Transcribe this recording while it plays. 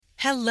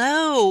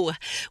Hello.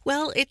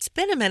 Well, it's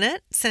been a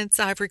minute since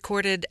I've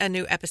recorded a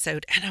new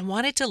episode, and I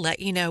wanted to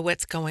let you know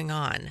what's going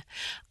on.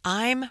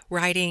 I'm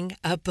writing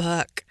a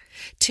book,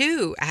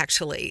 two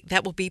actually,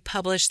 that will be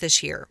published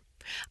this year.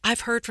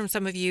 I've heard from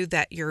some of you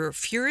that you're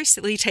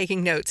furiously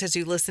taking notes as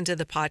you listen to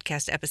the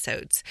podcast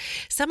episodes.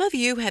 Some of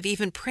you have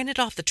even printed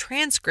off the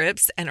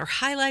transcripts and are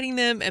highlighting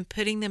them and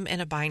putting them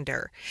in a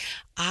binder.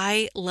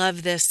 I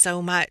love this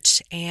so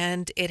much,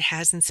 and it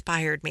has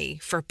inspired me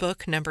for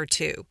book number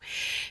 2.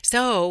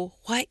 So,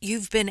 what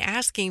you've been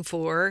asking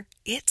for,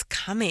 it's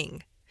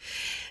coming.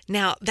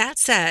 Now, that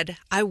said,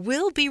 I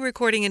will be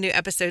recording a new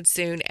episode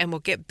soon and we'll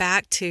get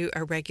back to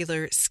a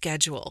regular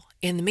schedule.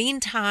 In the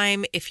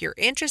meantime, if you're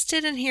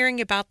interested in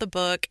hearing about the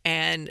book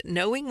and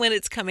knowing when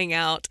it's coming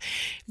out,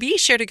 be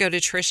sure to go to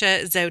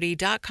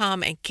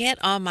trishazodi.com and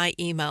get on my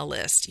email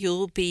list.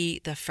 You'll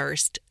be the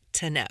first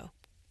to know.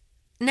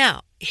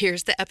 Now,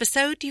 here's the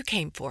episode you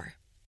came for.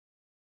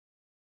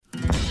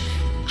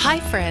 Hi,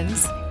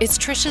 friends. It's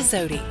Trisha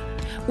Zodi.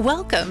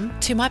 Welcome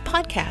to my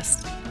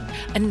podcast.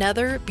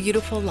 Another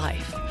Beautiful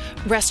Life,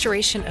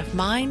 restoration of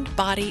mind,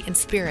 body, and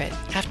spirit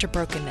after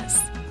brokenness.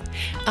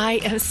 I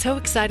am so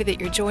excited that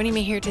you're joining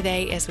me here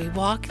today as we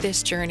walk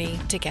this journey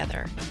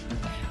together.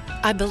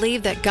 I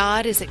believe that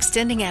God is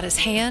extending out His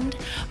hand,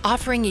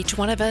 offering each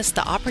one of us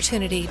the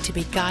opportunity to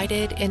be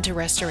guided into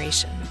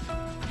restoration.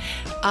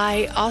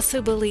 I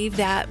also believe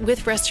that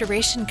with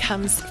restoration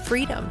comes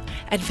freedom,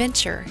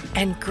 adventure,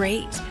 and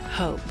great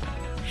hope.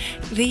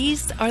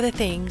 These are the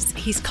things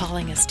He's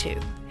calling us to.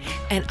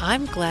 And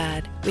I'm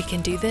glad we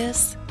can do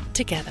this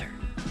together.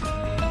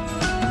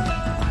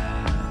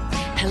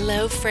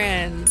 Hello,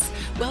 friends.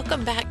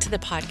 Welcome back to the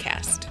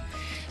podcast.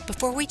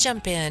 Before we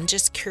jump in,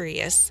 just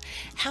curious,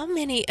 how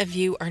many of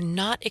you are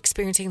not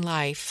experiencing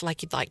life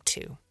like you'd like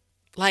to?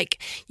 Like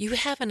you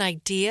have an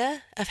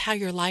idea of how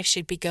your life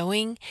should be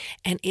going,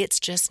 and it's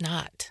just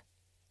not.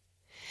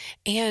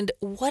 And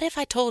what if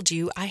I told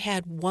you I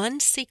had one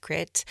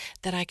secret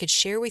that I could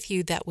share with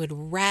you that would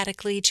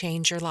radically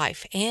change your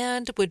life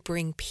and would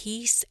bring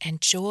peace and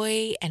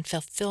joy and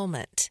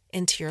fulfillment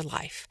into your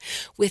life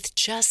with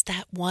just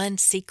that one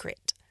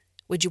secret?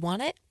 Would you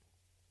want it?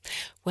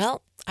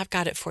 Well, I've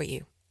got it for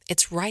you.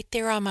 It's right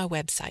there on my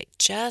website,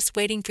 just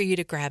waiting for you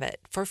to grab it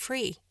for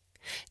free.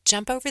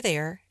 Jump over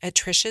there at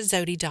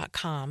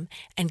trishazodi.com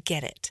and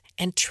get it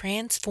and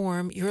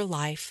transform your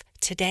life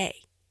today.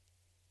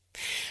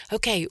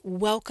 Okay,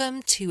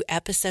 welcome to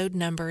episode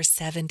number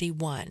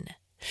 71.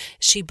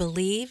 She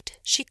believed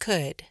she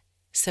could,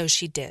 so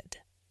she did.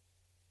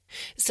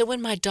 So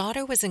when my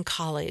daughter was in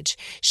college,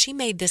 she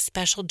made this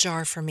special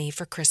jar for me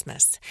for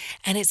Christmas,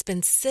 and it's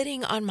been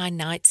sitting on my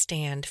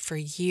nightstand for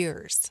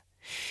years.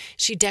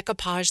 She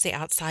decoupaged the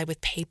outside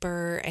with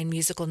paper and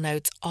musical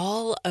notes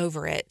all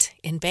over it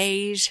in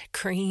beige,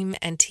 cream,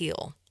 and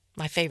teal.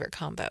 My favorite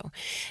combo.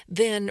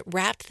 Then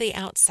wrapped the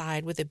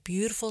outside with a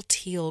beautiful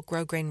teal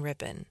grosgrain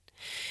ribbon.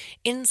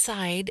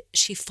 Inside,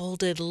 she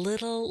folded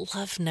little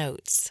love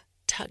notes,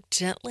 tucked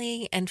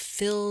gently and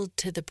filled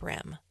to the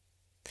brim.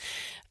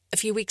 A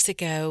few weeks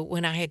ago,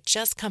 when I had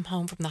just come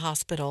home from the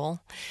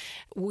hospital,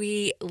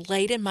 we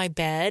laid in my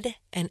bed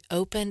and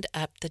opened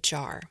up the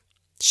jar.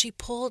 She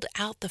pulled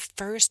out the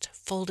first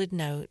folded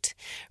note,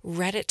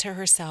 read it to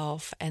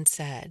herself, and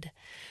said,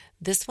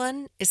 "This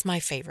one is my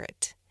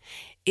favorite.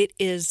 It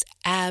is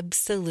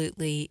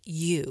absolutely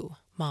you,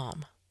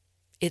 Mom."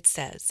 It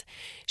says,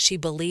 "She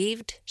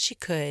believed she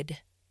could,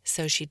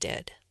 so she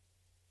did."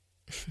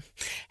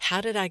 How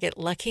did I get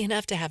lucky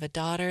enough to have a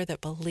daughter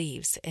that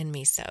believes in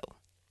me so?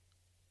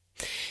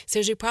 So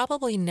as you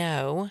probably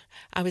know,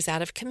 I was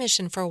out of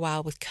commission for a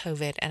while with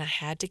COVID, and I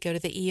had to go to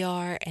the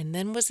ER and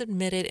then was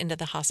admitted into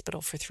the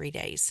hospital for 3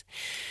 days.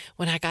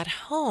 When I got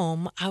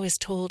home, I was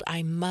told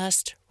I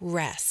must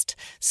rest,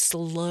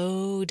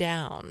 slow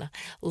down,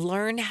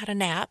 learn how to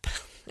nap,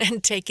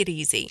 and take it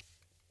easy.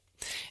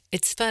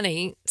 It's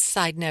funny,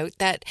 side note,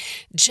 that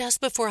just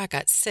before I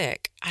got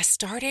sick, I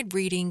started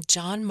reading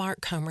John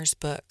Mark Comer's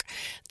book,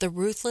 The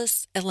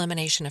Ruthless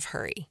Elimination of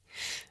Hurry.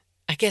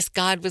 I guess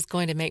God was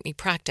going to make me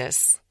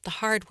practice the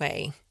hard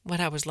way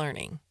what I was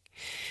learning.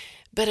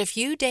 But a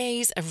few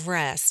days of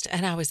rest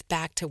and I was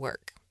back to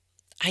work.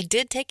 I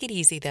did take it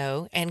easy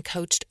though and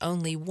coached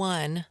only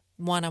one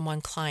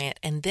one-on-one client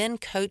and then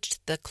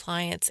coached the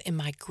clients in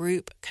my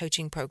group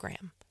coaching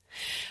program.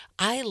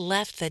 I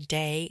left the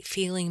day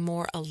feeling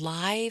more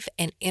alive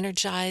and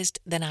energized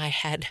than I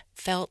had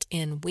felt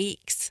in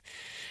weeks.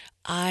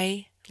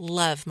 I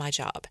love my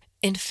job.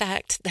 In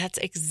fact, that's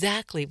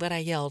exactly what I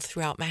yelled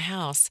throughout my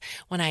house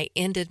when I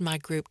ended my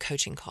group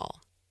coaching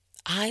call.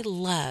 I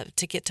love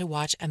to get to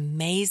watch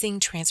amazing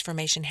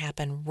transformation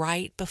happen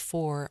right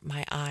before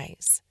my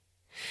eyes.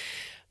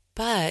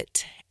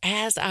 But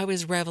as I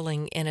was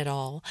reveling in it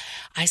all,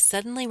 I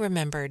suddenly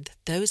remembered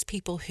those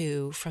people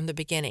who, from the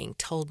beginning,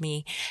 told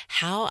me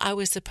how I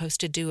was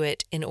supposed to do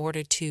it in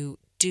order to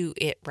do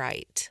it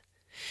right.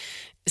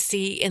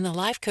 See, in the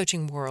life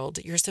coaching world,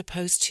 you're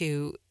supposed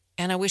to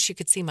and I wish you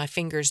could see my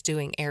fingers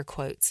doing air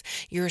quotes.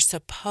 You're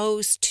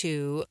supposed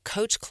to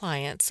coach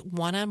clients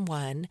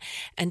one-on-one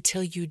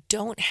until you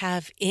don't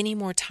have any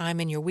more time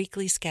in your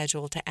weekly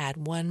schedule to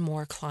add one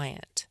more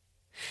client.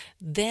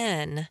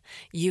 Then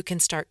you can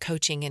start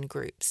coaching in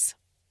groups.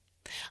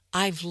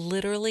 I've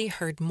literally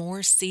heard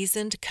more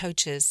seasoned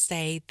coaches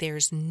say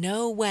there's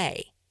no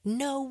way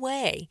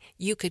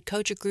you could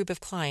coach a group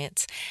of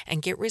clients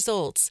and get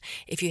results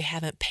if you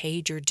haven't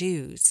paid your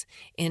dues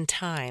in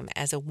time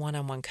as a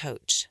one-on-one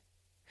coach.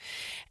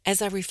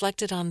 As I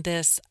reflected on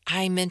this,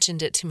 I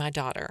mentioned it to my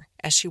daughter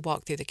as she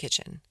walked through the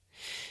kitchen.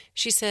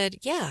 She said,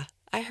 "Yeah,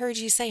 I heard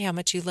you say how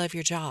much you love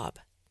your job."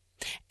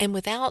 And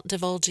without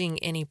divulging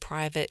any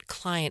private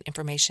client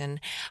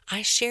information,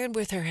 I shared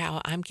with her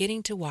how I'm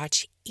getting to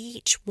watch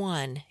each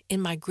one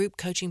in my group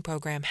coaching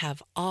program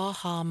have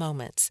aha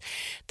moments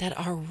that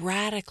are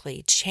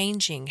radically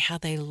changing how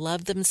they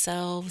love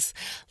themselves,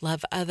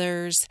 love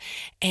others,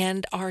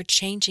 and are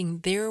changing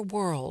their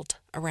world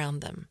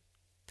around them.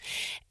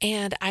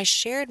 And I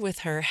shared with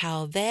her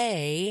how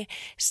they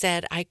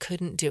said I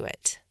couldn't do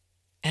it.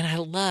 And I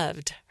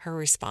loved her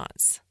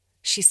response.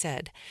 She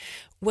said,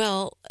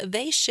 "Well,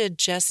 they should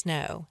just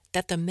know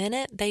that the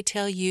minute they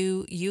tell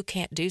you you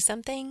can't do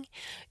something,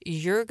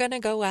 you're going to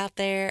go out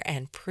there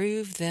and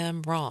prove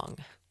them wrong."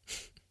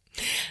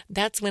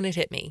 That's when it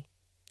hit me.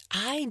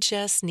 I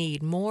just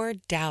need more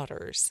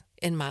doubters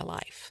in my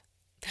life.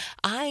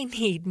 I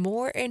need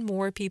more and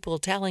more people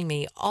telling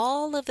me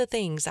all of the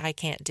things I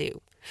can't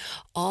do,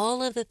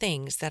 all of the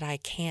things that I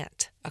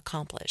can't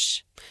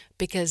accomplish,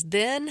 because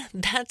then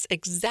that's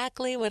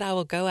exactly what I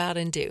will go out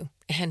and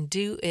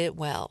do it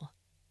well.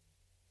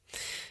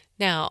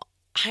 Now,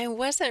 I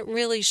wasn't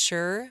really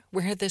sure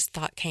where this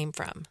thought came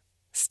from.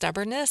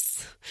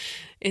 Stubbornness,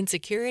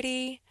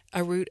 insecurity,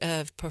 a root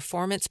of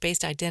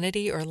performance-based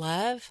identity or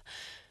love.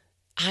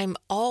 I'm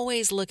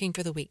always looking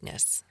for the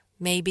weakness.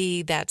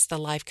 Maybe that's the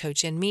life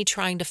coach in me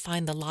trying to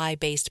find the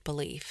lie-based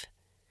belief.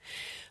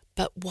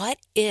 But what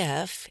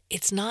if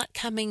it's not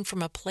coming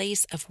from a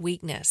place of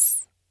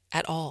weakness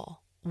at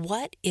all?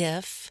 What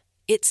if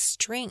it's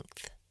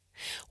strength?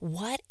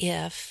 What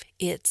if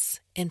it's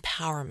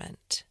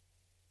empowerment?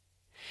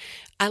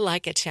 I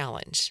like a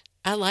challenge.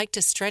 I like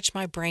to stretch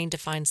my brain to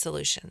find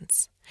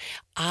solutions.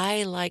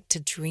 I like to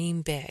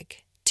dream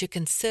big, to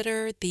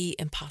consider the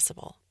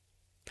impossible.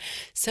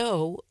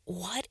 So,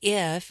 what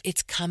if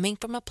it's coming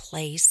from a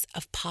place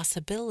of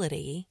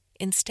possibility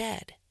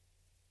instead?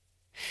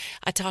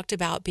 I talked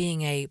about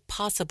being a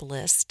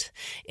possibilist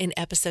in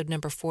episode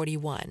number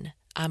 41.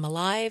 I'm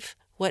alive.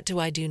 What do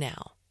I do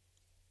now?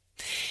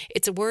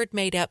 It's a word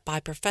made up by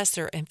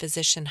professor and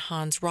physician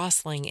Hans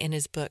Rosling in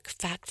his book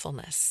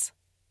Factfulness.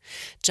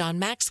 John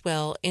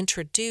Maxwell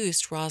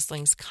introduced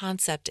Rosling's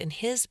concept in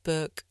his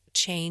book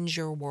Change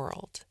Your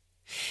World.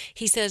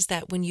 He says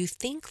that when you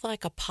think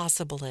like a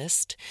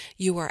possibilist,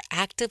 you are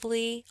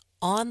actively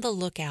on the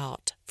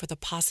lookout for the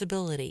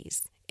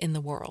possibilities in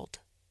the world.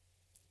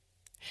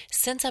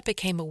 Since I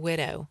became a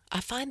widow, I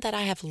find that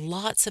I have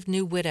lots of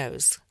new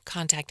widows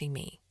contacting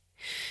me.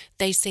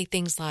 They say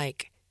things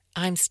like,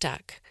 "I'm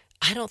stuck.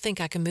 I don't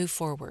think I can move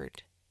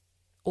forward."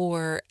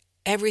 Or,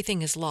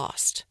 "Everything is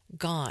lost,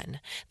 gone.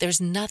 There's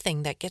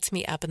nothing that gets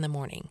me up in the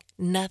morning,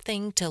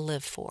 nothing to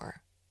live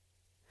for."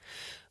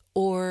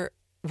 Or,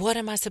 "What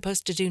am I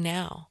supposed to do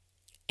now?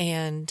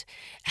 And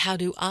how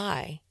do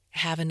I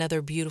have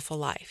another beautiful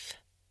life?"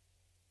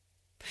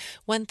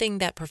 One thing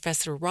that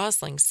Professor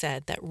Rosling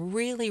said that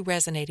really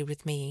resonated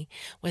with me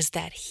was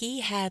that he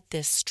had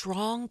this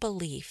strong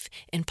belief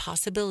in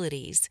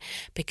possibilities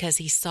because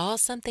he saw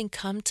something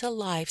come to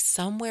life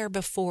somewhere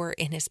before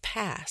in his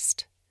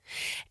past,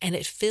 and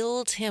it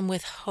filled him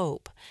with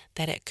hope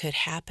that it could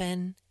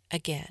happen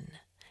again,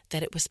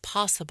 that it was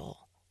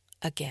possible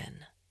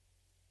again.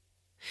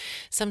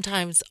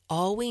 Sometimes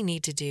all we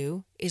need to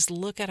do is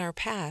look at our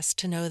past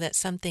to know that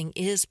something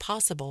is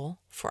possible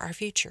for our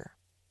future.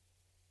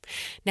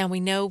 Now,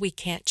 we know we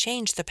can't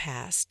change the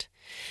past,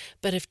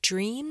 but if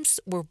dreams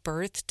were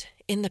birthed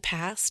in the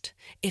past,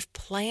 if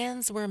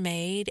plans were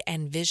made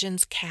and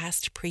visions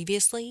cast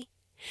previously,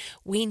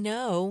 we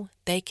know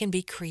they can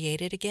be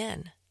created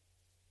again.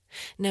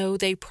 No,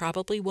 they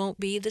probably won't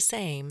be the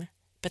same,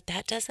 but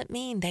that doesn't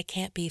mean they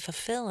can't be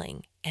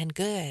fulfilling and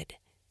good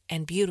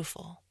and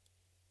beautiful.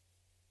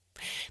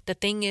 The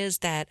thing is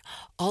that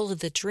all of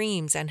the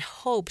dreams and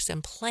hopes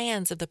and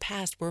plans of the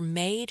past were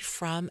made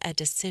from a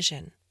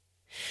decision.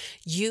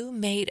 You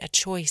made a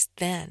choice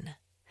then,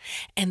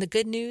 and the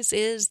good news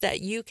is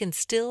that you can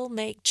still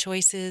make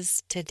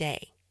choices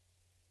today.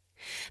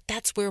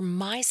 That's where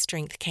my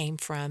strength came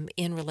from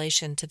in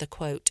relation to the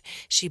quote,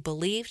 "She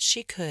believed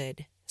she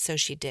could, so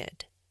she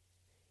did."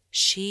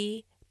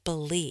 She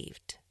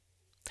believed.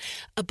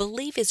 A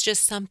belief is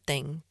just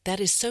something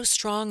that is so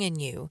strong in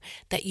you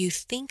that you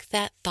think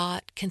that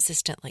thought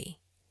consistently.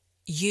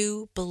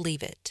 You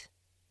believe it.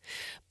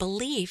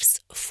 Beliefs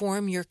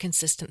form your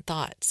consistent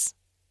thoughts.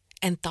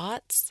 And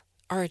thoughts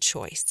are a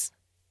choice.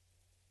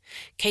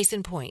 Case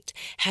in point,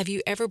 have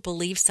you ever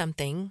believed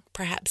something,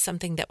 perhaps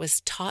something that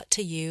was taught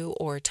to you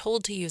or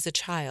told to you as a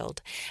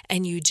child,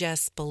 and you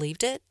just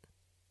believed it?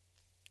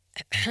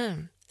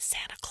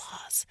 Santa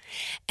Claus.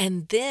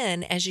 And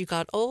then as you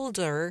got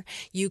older,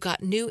 you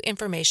got new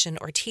information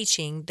or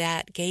teaching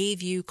that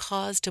gave you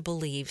cause to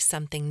believe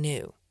something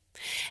new.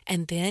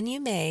 And then you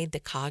made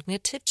the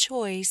cognitive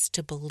choice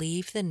to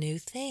believe the new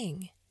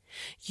thing.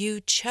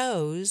 You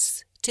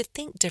chose to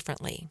think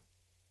differently.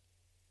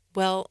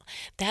 Well,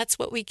 that's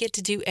what we get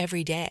to do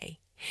every day.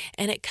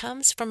 And it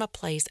comes from a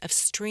place of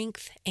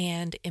strength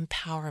and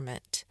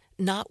empowerment,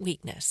 not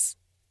weakness.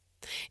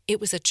 It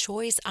was a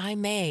choice I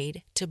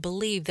made to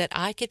believe that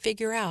I could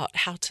figure out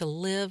how to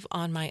live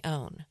on my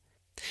own,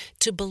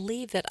 to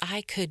believe that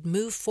I could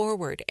move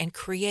forward and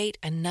create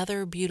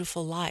another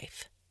beautiful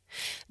life,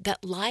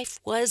 that life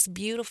was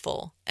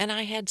beautiful and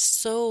I had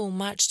so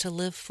much to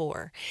live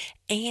for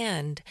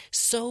and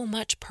so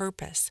much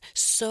purpose,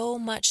 so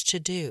much to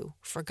do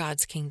for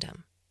God's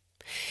kingdom.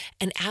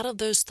 And out of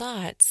those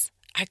thoughts,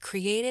 I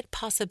created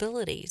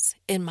possibilities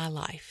in my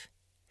life,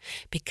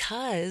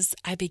 because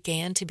I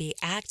began to be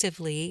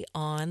actively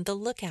on the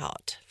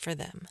lookout for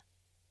them.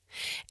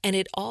 And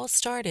it all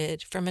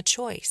started from a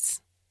choice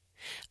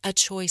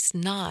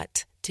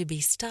not to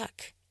be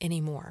stuck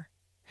anymore,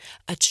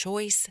 a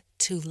choice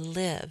to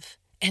live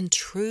and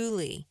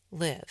truly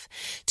live,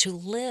 to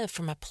live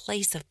from a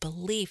place of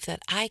belief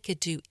that I could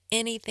do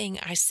anything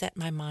I set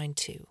my mind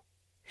to,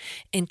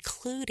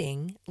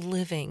 including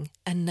living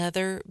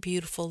another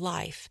beautiful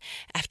life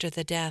after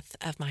the death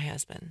of my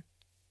husband.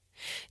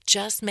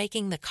 Just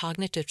making the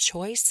cognitive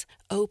choice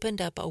opened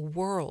up a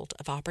world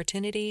of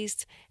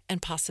opportunities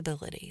and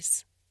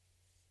possibilities.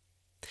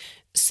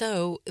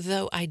 So,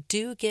 though I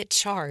do get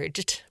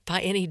charged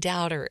by any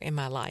doubter in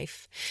my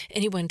life,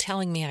 anyone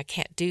telling me I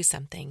can't do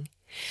something,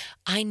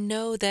 I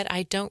know that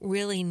I don't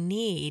really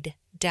need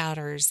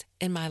doubters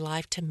in my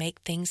life to make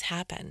things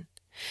happen.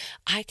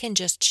 I can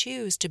just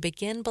choose to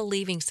begin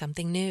believing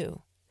something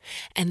new,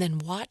 and then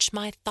watch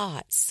my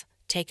thoughts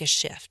take a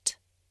shift.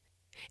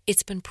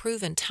 It's been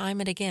proven time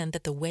and again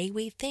that the way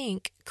we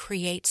think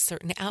creates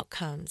certain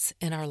outcomes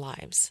in our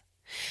lives,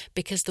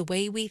 because the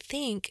way we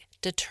think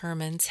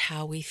determines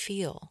how we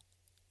feel.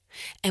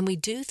 And we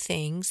do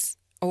things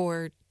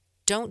or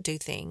don't do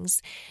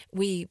things,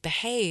 we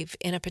behave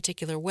in a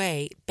particular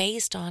way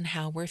based on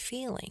how we're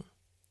feeling.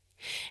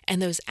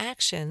 And those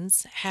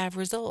actions have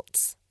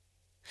results.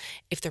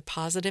 If they're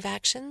positive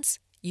actions,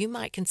 you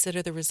might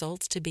consider the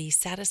results to be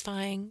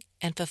satisfying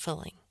and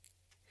fulfilling.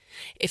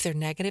 If they're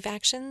negative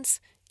actions,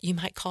 you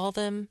might call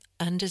them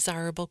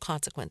undesirable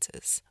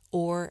consequences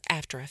or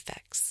after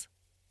effects.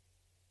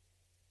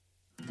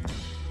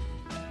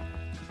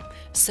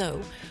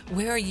 So,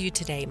 where are you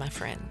today, my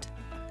friend?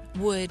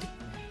 Would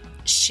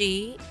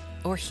she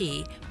or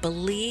he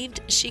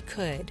believed she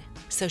could,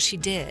 so she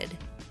did,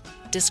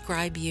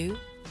 describe you?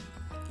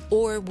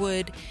 Or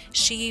would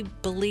she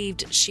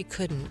believed she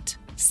couldn't,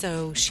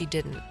 so she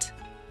didn't?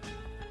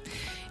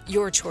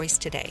 Your choice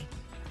today.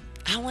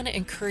 I want to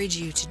encourage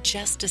you to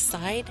just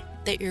decide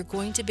that you're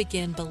going to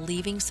begin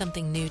believing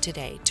something new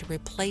today to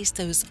replace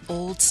those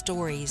old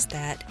stories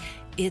that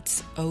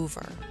it's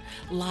over,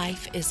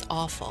 life is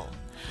awful,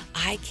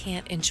 I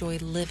can't enjoy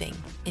living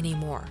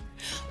anymore,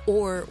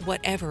 or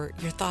whatever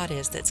your thought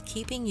is that's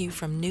keeping you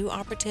from new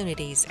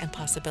opportunities and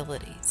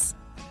possibilities.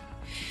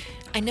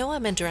 I know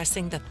I'm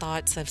addressing the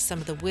thoughts of some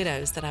of the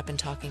widows that I've been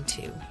talking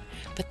to,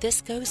 but this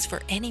goes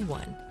for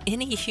anyone,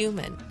 any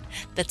human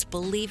that's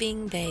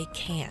believing they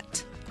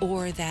can't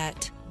or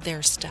that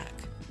they're stuck.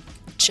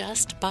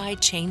 Just by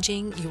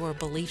changing your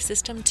belief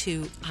system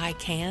to I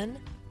can,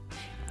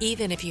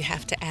 even if you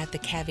have to add the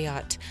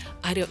caveat,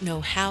 I don't know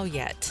how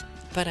yet,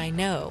 but I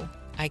know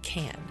I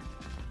can.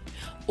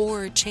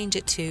 Or change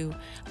it to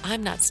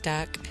I'm not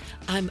stuck,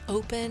 I'm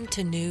open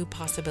to new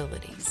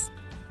possibilities.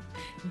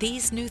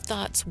 These new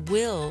thoughts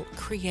will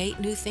create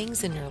new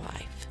things in your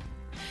life.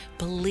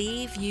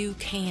 Believe you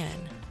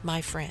can,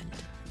 my friend,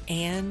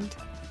 and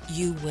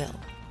you will.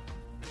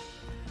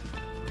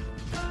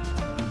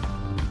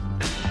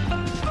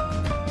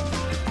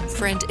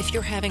 Friend, if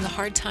you're having a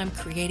hard time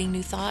creating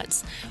new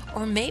thoughts,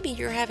 or maybe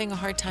you're having a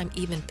hard time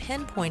even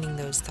pinpointing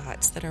those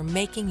thoughts that are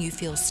making you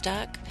feel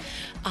stuck,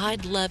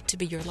 I'd love to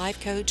be your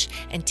life coach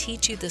and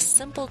teach you the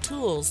simple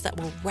tools that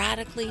will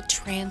radically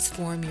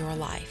transform your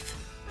life.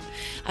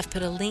 I've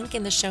put a link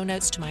in the show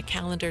notes to my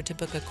calendar to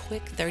book a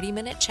quick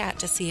 30-minute chat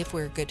to see if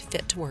we're a good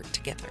fit to work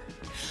together.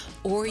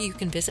 Or you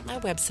can visit my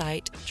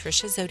website,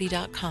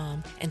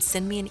 trishazodi.com, and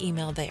send me an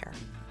email there.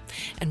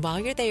 And while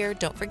you're there,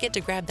 don't forget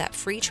to grab that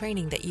free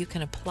training that you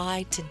can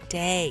apply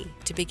today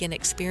to begin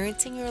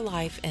experiencing your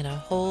life in a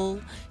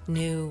whole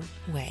new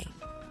way.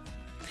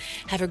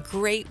 Have a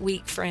great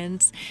week,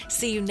 friends.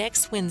 See you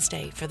next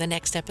Wednesday for the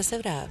next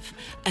episode of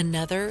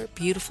Another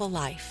Beautiful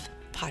Life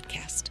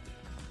podcast.